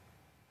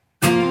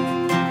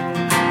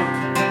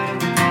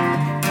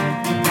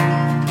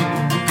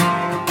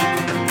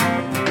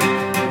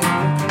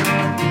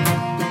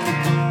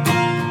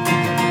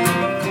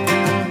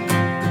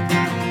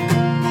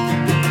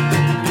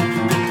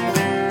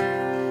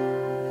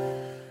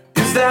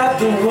Is that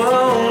the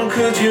one?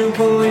 Could you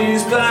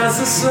please pass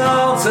the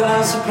salt?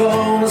 I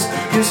suppose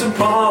you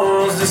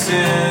suppose this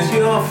is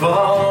your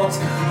fault.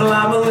 Well,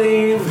 I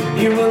believe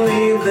you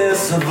believe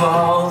this of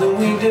all that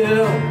we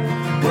do,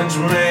 which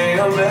may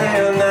or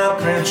may not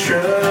be true.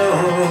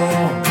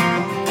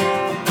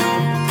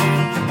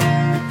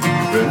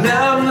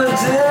 Remember the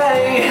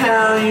day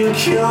how you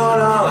cured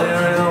all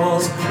your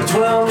ills, the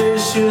 12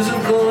 issues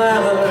of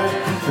glamour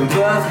and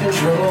birth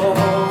control.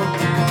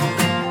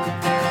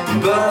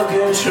 Birth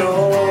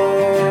control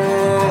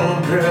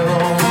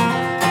pills.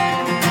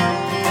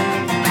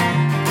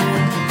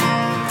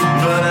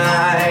 But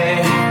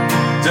I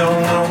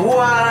don't know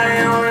why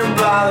we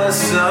bother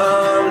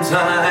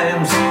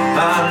sometimes.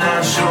 I'm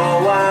not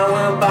sure why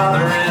we're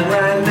bothering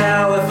right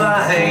now if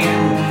I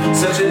am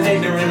such an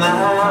ignorant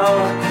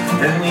loud.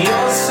 And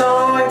you're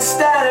so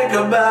ecstatic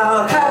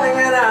about having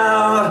it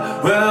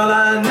out. Well,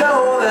 I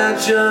know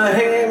that you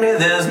hate me,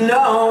 there's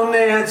no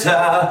need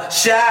to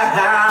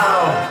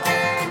shout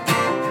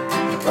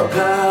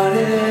about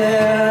it.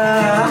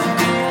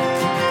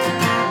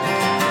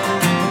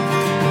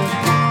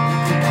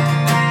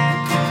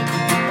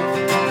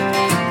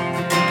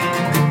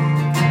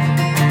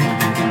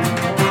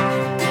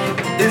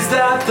 Is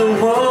that the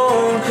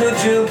one? Could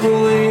you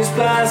please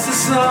pass the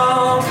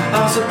salt?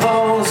 I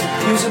suppose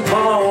you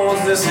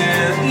suppose this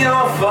is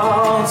your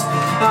fault.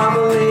 I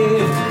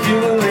believe you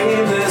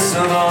believe this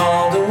of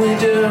all that we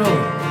do,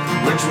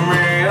 which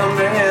may or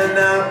may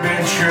not be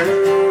true.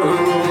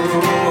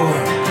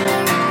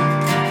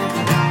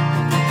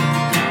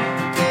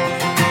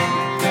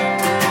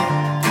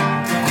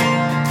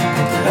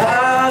 I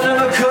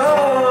never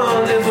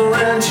could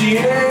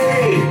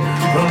differentiate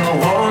from the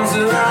ones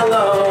that I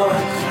love,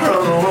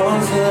 from the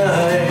ones that I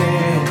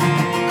hate,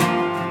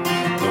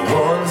 the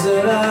ones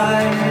that I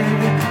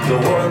hate, the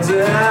ones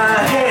that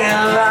I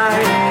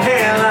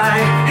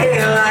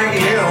hate like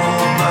you.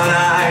 But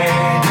I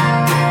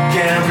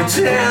can't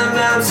pretend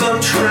I'm some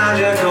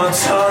tragic or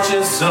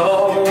tortured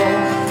soul.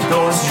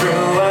 Though it's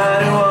true I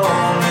do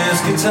own this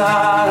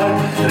guitar,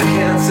 and I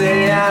can't say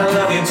I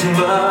love you too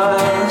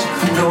much.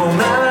 No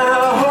matter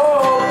how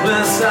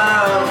hopeless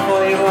I'm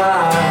for you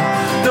are,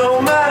 no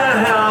matter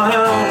how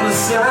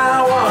helpless I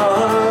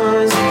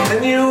was,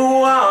 and you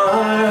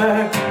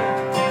are,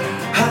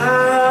 I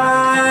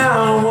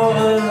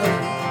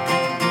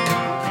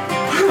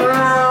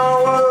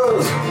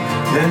was,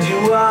 and you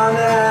are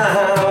now.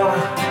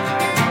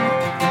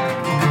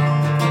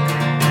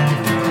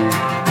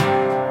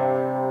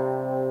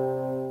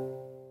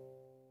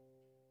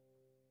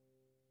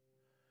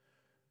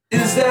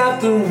 Is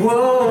that the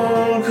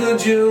one?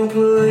 Could you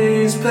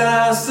please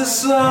pass the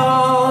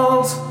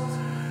salt?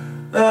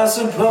 I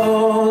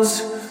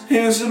suppose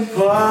you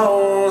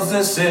suppose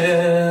this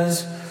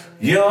is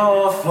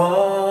your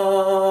fault.